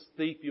Jesus.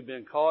 Thief, you've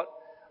been caught.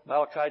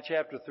 Malachi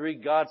chapter 3,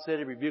 God said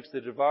He rebukes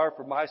the devourer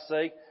for my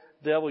sake.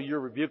 Devil, you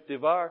rebuke the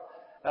devourer.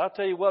 And I'll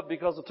tell you what,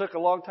 because it took a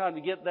long time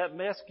to get in that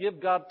mess, give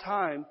God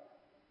time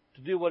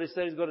to do what He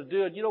said He's going to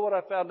do. And you know what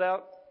I found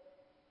out?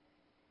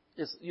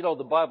 It's,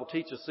 the Bible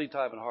teaches seed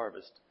time and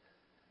harvest.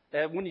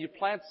 And when you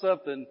plant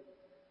something,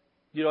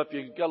 if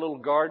you've got a little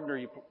garden or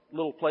a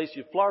little place,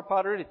 you flower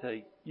pot or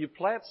anything, you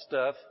plant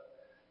stuff,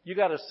 you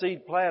got a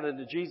seed planted,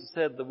 and Jesus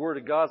said the Word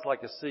of God's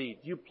like a seed.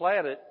 You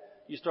plant it,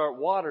 you start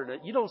watering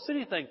it, you don't see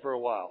anything for a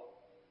while.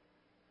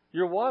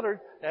 You're watered,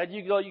 and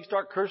you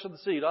start cursing the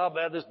seed. Oh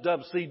man, this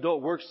dumb seed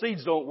don't work.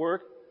 Seeds don't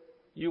work.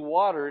 You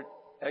water it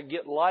and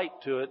get light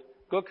to it.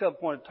 Go come a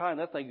point in time,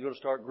 that thing's going to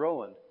start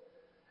growing.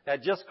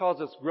 And just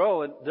because it's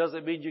growing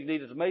doesn't mean you can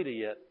eat a tomato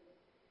yet.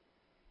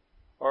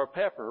 Or a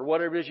pepper, or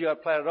whatever it is you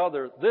have planted on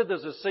there. Then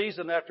there's a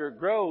season after it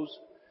grows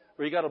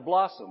where you got to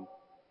blossom.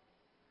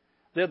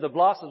 Then the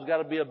blossom's got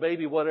to be a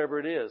baby, whatever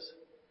it is.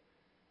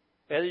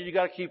 And then you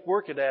got to keep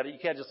working at it. You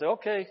can't just say,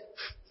 okay,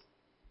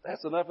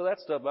 that's enough of that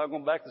stuff. I'm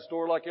going back to the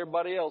store like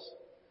everybody else.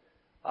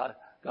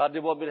 God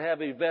didn't want me to have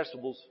any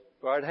vegetables,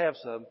 or I'd have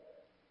some.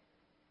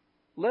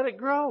 Let it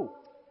grow.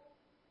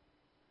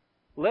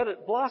 Let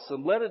it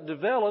blossom. Let it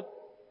develop.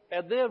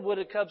 And then when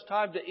it comes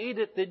time to eat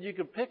it, then you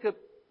can pick it.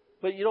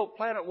 But you don't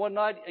plant it one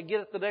night and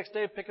get it the next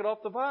day and pick it off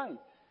the vine.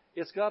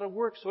 It's got to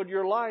work. So in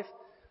your life,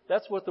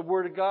 that's what the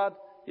Word of God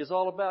is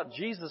all about.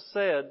 Jesus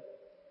said,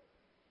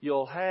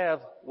 you'll have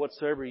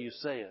whatsoever you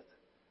saith.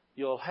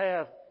 You'll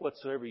have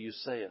whatsoever you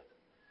saith.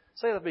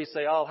 Say it with me.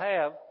 Say, I'll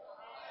have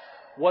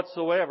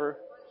whatsoever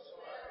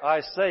I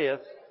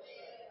saith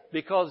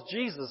because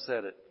Jesus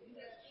said it.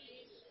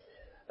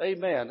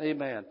 Amen.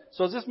 Amen.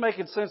 So is this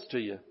making sense to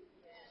you?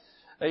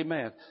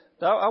 Amen.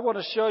 Now I want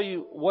to show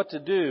you what to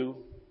do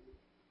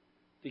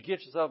to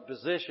get yourself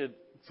positioned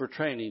for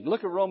training.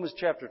 Look at Romans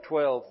chapter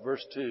 12,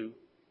 verse 2.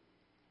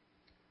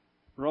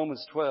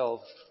 Romans 12,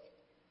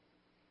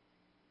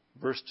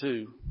 verse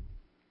 2.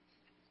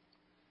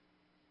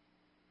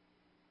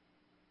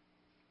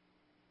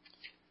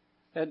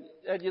 And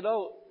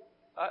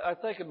I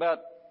think about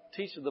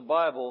teaching the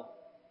Bible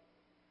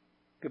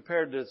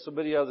compared to so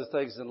many other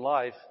things in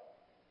life.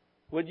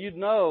 When you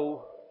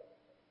know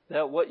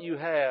that what you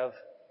have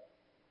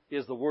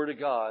is the Word of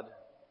God,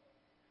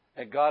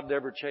 and God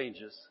never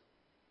changes.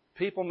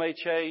 People may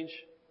change.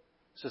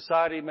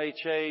 Society may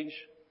change.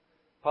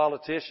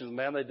 Politicians,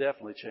 man, they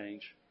definitely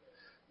change.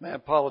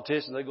 Man,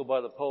 politicians, they go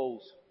by the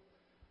polls.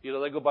 You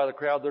know, they go by the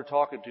crowd they're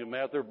talking to,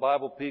 man. If they're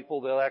Bible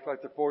people, they'll act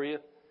like they're for you.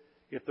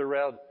 If they're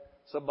around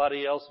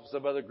somebody else,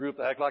 some other group,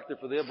 they act like they're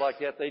for them like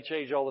that. They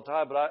change all the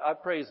time. But I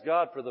praise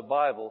God for the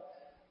Bible,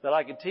 that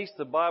I can teach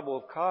the Bible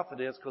with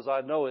confidence because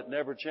I know it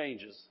never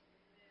changes.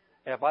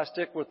 And if I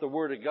stick with the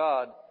Word of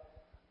God,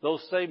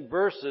 those same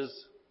verses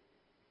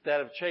that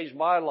have changed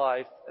my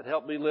life and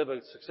helped me live a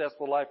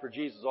successful life for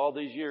Jesus all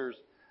these years,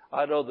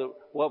 I know that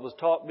what was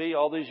taught me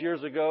all these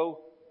years ago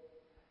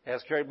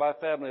has carried my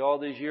family all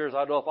these years.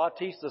 I know if I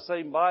teach the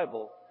same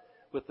Bible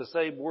with the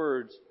same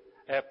words,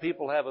 and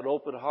people have an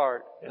open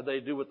heart and they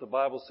do what the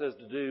Bible says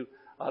to do,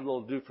 I know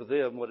it'll do for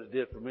them what it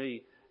did for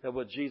me and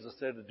what Jesus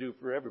said to do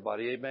for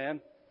everybody.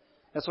 Amen?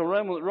 And so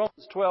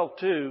Romans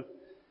 12:2,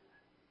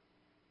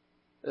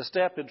 a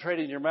step in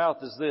training your mouth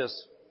is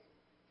this.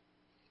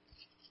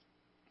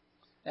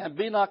 And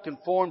be not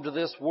conformed to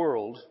this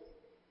world,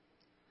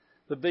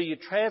 but be ye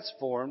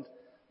transformed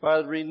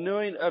by the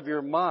renewing of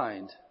your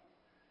mind.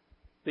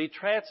 Be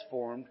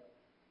transformed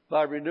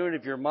by renewing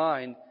of your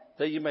mind,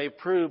 that you may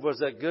prove what is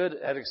that good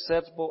and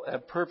acceptable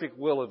and perfect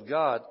will of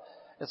God.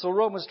 And so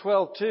Romans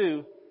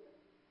 12:2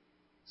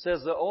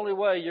 says the only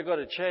way you're going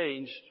to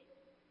change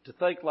to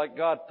think like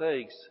God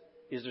thinks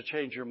is to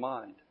change your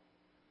mind.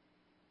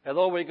 And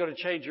the only way you're going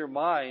to change your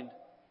mind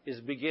is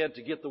begin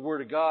to get the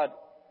Word of God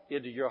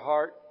into your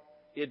heart,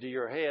 into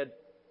your head,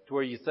 to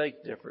where you think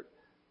different.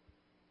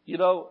 You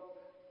know,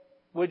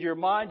 when your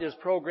mind is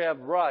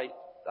programmed right,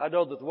 I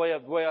know that the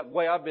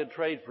way I've been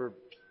trained for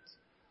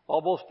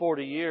almost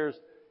 40 years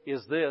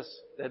is this,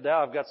 and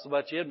now I've got so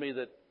much in me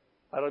that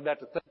I don't have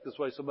to think this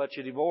way so much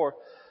anymore.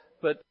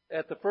 But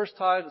at the first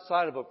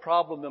sign of a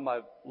problem in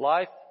my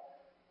life,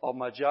 on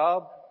my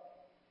job,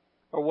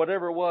 or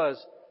whatever it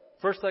was,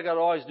 first thing I'd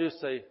always do is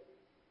say,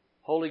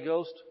 Holy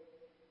Ghost,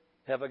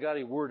 have I got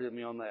any word in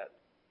me on that?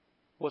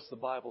 What's the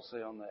Bible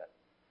say on that?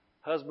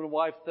 Husband and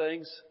wife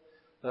things,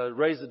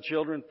 raising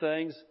children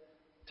things,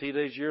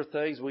 teenage year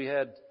things. We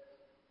had,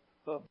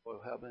 oh boy,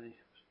 how many?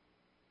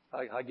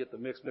 I get the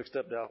mixed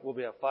up now. We'll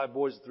have 5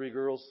 boys and 3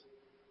 girls.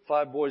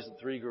 5 boys and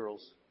 3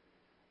 girls.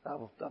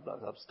 I'm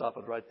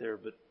stopping right there,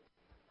 but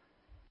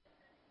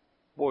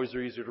boys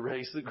are easier to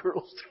raise than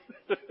girls.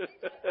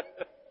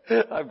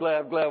 I'm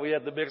glad we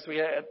had the mix we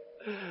had.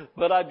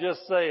 But I'm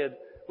just saying,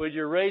 when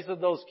you're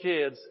raising those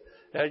kids,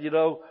 and you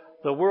know,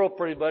 the world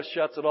pretty much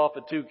shuts it off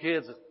at 2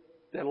 kids,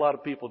 and a lot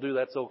of people do,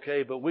 that's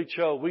okay, but we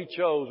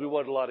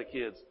wanted a lot of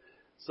kids.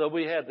 So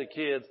we had the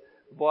kids.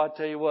 Boy, I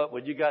tell you what,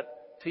 when you got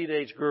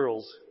teenage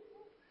girls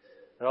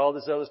and all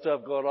this other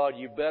stuff going on,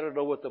 you better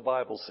know what the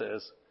Bible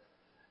says.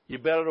 You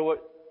better know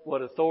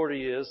what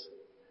authority is.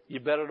 You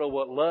better know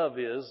what love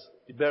is.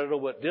 You better know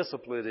what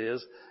discipline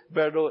is. You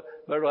better know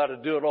how to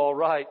do it all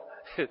right,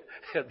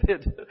 and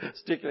then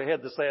stick your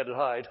head in the sand and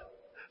hide.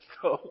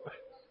 So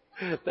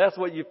that's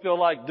what you feel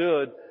like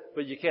doing,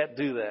 but you can't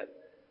do that.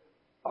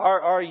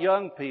 Our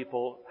young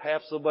people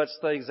have so much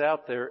things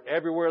out there.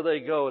 Everywhere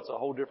they go, it's a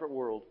whole different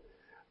world.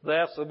 They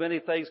have so many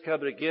things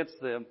coming against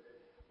them,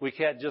 we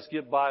can't just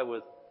get by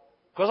with,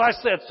 because I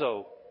said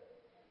so.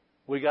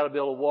 We got to be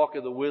able to walk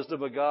in the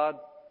wisdom of God.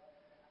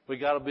 We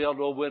got to be able to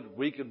know when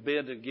we can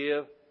bend and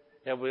give.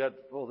 And we have,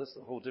 this is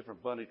a whole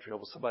different bunny trail,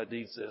 but somebody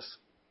needs this.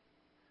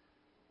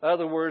 In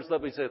other words,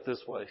 let me say it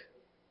this way.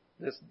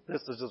 This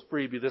is just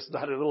freebie. This is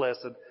not in a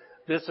lesson.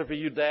 This is for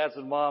you dads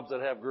and moms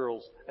that have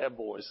girls and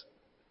boys.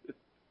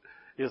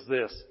 Is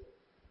this.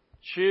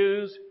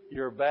 Choose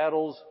your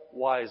battles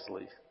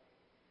wisely.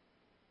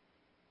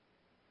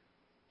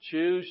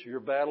 Choose your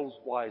battles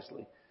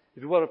wisely.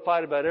 If you want to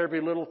fight about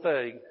every little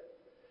thing,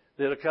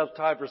 then it comes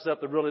time for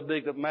something really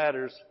big that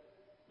matters,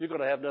 you're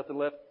going to have nothing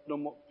left. No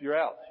more. You're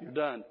out. You're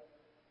done.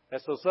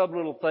 And so some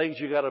little things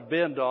you got to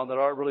bend on that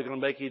aren't really going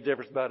to make any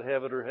difference about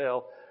heaven or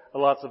hell,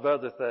 and lots of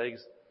other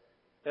things.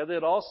 And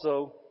then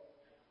also,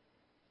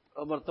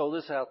 I'm going to throw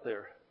this out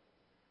there.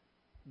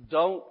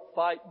 Don't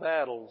fight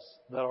battles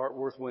that aren't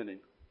worth winning.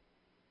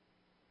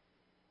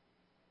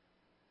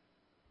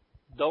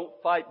 Don't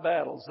fight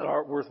battles that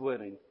aren't worth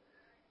winning.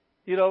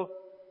 You know,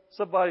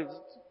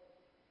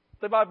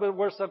 they might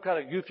wear some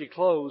kind of goofy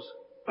clothes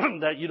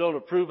that you don't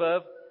approve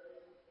of.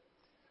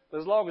 But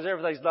as long as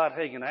everything's not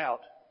hanging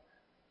out,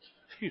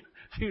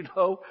 you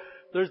know,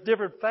 there's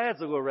different fads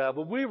that go around.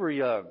 When we were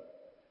young,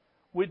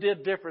 we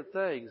did different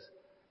things.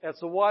 And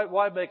so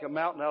why make a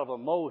mountain out of a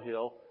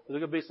molehill? There's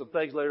going to be some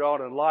things later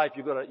on in life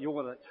you're going to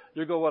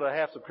want to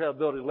have some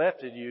credibility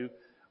left in you,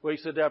 where you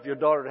sit down with your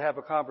daughter to have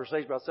a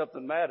conversation about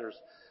something that matters.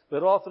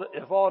 But often,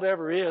 if all it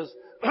ever is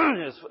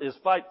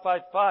fight,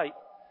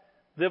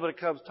 then when it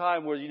comes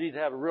time where you need to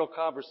have a real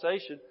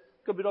conversation,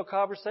 there's going to be no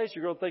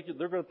conversation.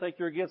 They're going to think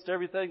you're against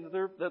everything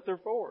that they're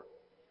for.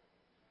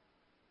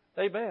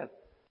 Amen.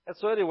 And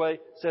so anyway,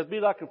 it says, be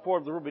not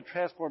conformed to the world, be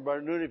transformed by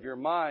the renewing of your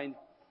mind.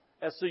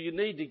 And so you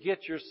need to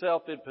get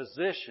yourself in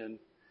position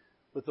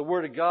with the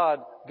Word of God,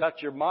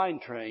 got your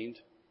mind trained,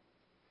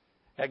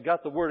 and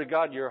got the Word of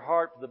God in your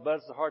heart, the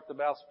abundance of the heart, the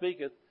mouth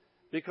speaketh.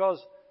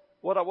 Because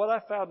what I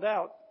found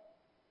out,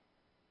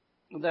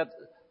 that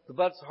the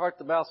abundance of the heart,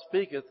 the mouth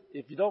speaketh,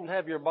 if you don't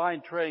have your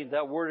mind trained,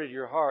 that Word in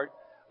your heart,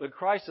 when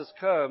crisis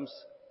comes,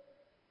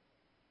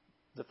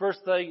 the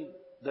first thing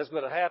that's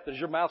going to happen is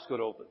your mouth's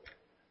going to open.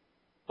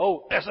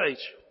 Oh,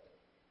 SH.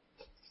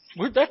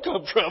 Where'd that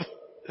come from?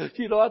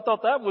 I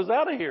thought that was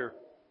out of here.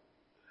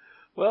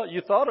 Well,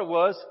 you thought it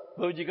was,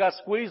 but you got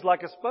squeezed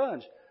like a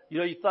sponge.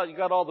 You thought you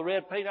got all the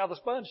red paint out of the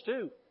sponge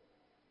too.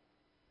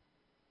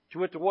 You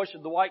went to wash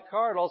the white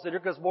car and all of a sudden here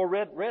comes more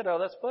red out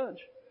of that sponge.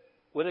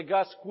 When it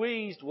got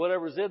squeezed,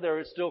 whatever's in there,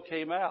 it still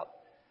came out.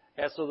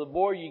 And so the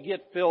more you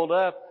get filled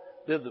up,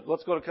 then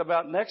what's going to come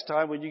out next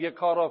time when you get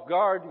caught off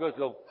guard, you're going to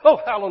go,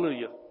 oh,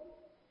 hallelujah.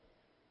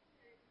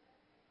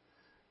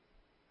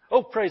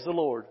 Oh, praise the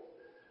Lord.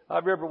 I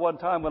remember one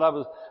time when I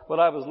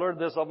was learning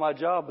this on my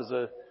job as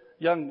a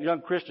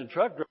young Christian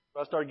truck driver,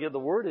 I started getting the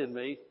word in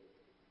me.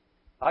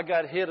 I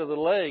got hit in the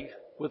leg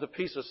with a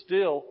piece of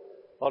steel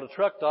on a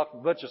truck dock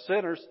with a bunch of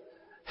sinners.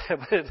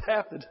 And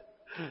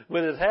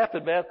when it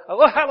happened, man,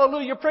 oh,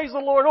 hallelujah, praise the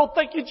Lord. Oh,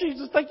 thank you,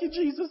 Jesus. Thank you,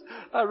 Jesus.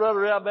 I run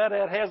around, man, I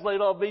had hands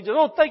laid on me. Just,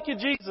 oh, thank you,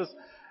 Jesus.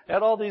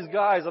 And all these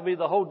guys,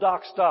 the whole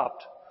dock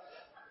stopped.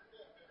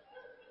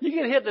 You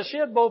get hit in the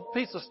shin bone with a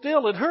piece of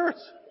steel, it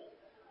hurts.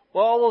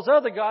 Well, all those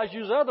other guys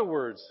use other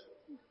words.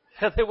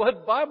 And they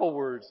weren't Bible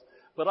words.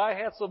 But I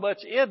had so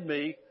much in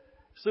me,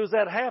 as soon as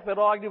that happened,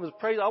 all I did was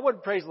praise. I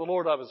wasn't praising the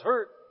Lord, I was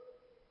hurt.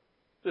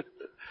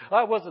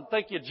 I wasn't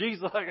thanking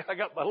Jesus, I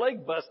got my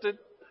leg busted.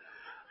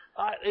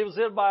 It was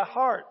in my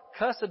heart.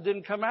 Cussing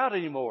didn't come out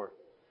anymore.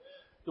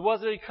 There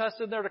wasn't any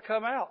cussing there to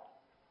come out.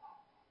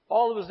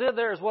 All that was in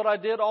there is what I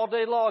did all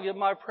day long in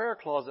my prayer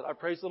closet. I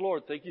praise the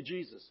Lord. Thank you,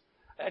 Jesus.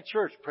 At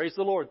church, praise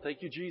the Lord.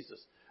 Thank you,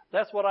 Jesus.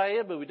 That's what I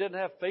am, but we didn't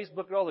have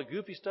Facebook and all the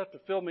goofy stuff to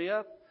fill me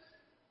up.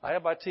 I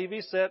had my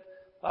TV set.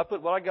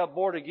 When I got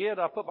bored again,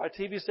 I put my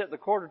TV set in the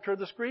corner and turned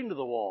the screen to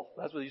the wall.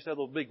 That's what you used to have,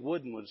 those big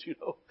wooden ones,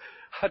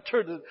 I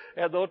turned it,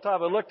 and the only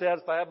time I looked at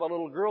it, if I had my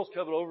little girls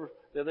coming over,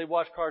 then they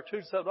watch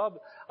cartoons, something.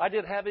 I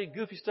didn't have any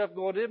goofy stuff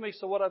going in me,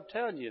 so what I'm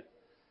telling you,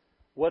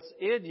 what's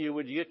in you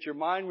when you get your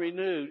mind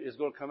renewed is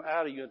going to come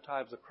out of you in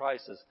times of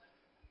crisis.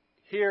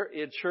 Here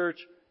in church,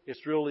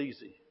 it's real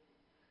easy.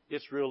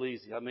 It's real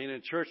easy.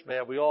 In church,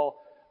 man,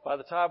 by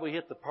the time we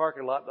hit the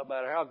parking lot, no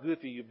matter how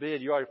goofy you've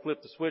been, you already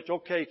flipped the switch.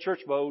 Okay,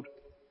 church mode.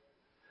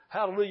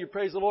 Hallelujah,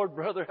 praise the Lord,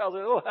 brother.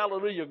 Oh,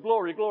 hallelujah,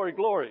 glory, glory,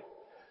 glory.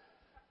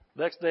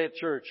 Next day at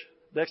church,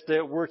 next day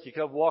at work, you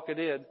come walking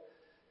in,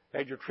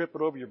 and you're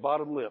tripping over your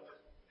bottom lip.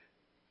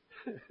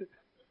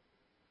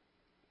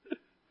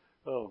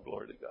 Oh,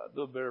 glory to God.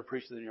 No better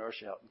preaching than you are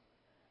shouting.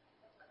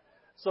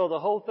 So the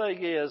whole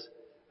thing is,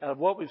 and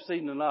what we've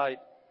seen tonight,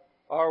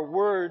 our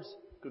words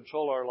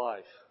control our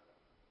life.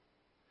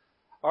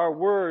 Our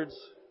words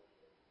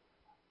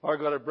are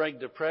going to bring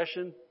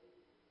depression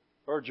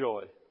or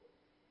joy.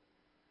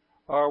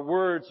 Our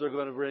words are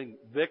going to bring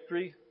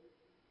victory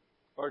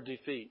or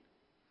defeat.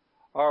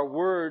 Our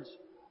words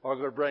are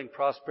going to bring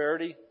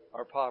prosperity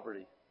or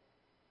poverty.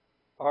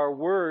 Our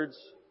words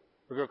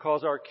are going to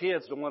cause our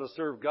kids to want to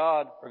serve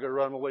God or going to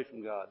run them away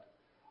from God.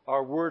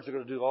 Our words are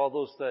going to do all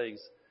those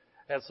things.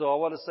 And so I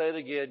want to say it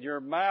again.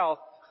 Your mouth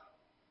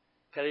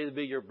can either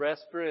be your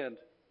best friend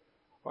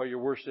or your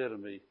worst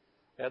enemy.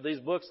 And these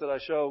books that I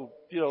show,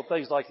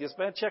 things like this,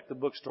 man, check the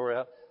bookstore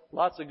out.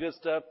 Lots of good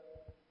stuff.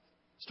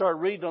 Start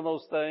reading on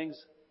those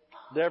things.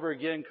 Never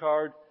again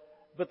card.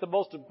 But the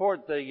most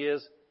important thing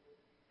is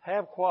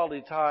have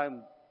quality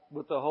time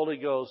with the Holy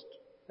Ghost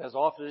as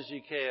often as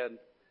you can.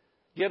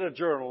 Get a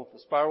journal, a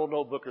spiral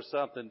notebook or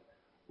something.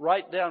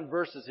 Write down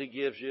verses He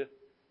gives you.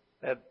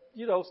 And,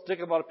 stick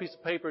them on a piece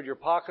of paper in your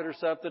pocket or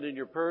something in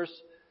your purse.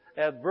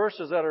 And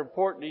verses that are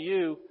important to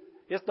you.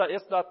 It's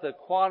not the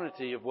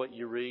quantity of what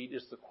you read.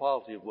 It's the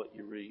quality of what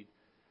you read.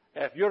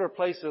 And if you're in a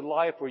place in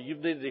life where you've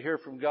needed to hear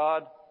from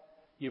God,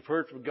 you've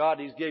heard from God,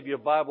 He's gave you a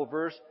Bible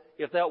verse.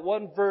 If that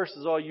one verse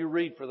is all you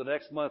read for the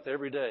next month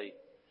every day,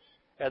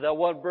 and that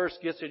one verse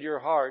gets in your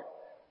heart,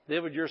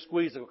 then when you're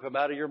squeezed, it will come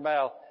out of your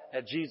mouth.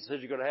 And Jesus says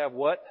you're going to have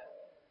what?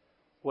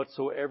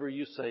 Whatsoever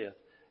you saith.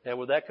 And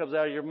when that comes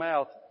out of your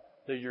mouth,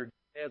 then you're in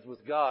hands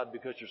with God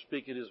because you're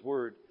speaking His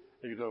word,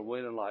 and you're going to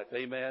win in life.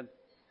 Amen?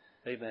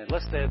 Amen.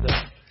 Let's stand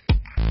up.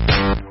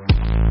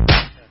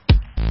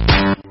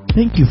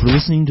 Thank you for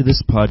listening to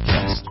this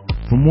podcast.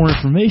 For more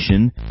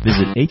information,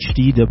 visit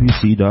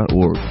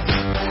hdwc.org.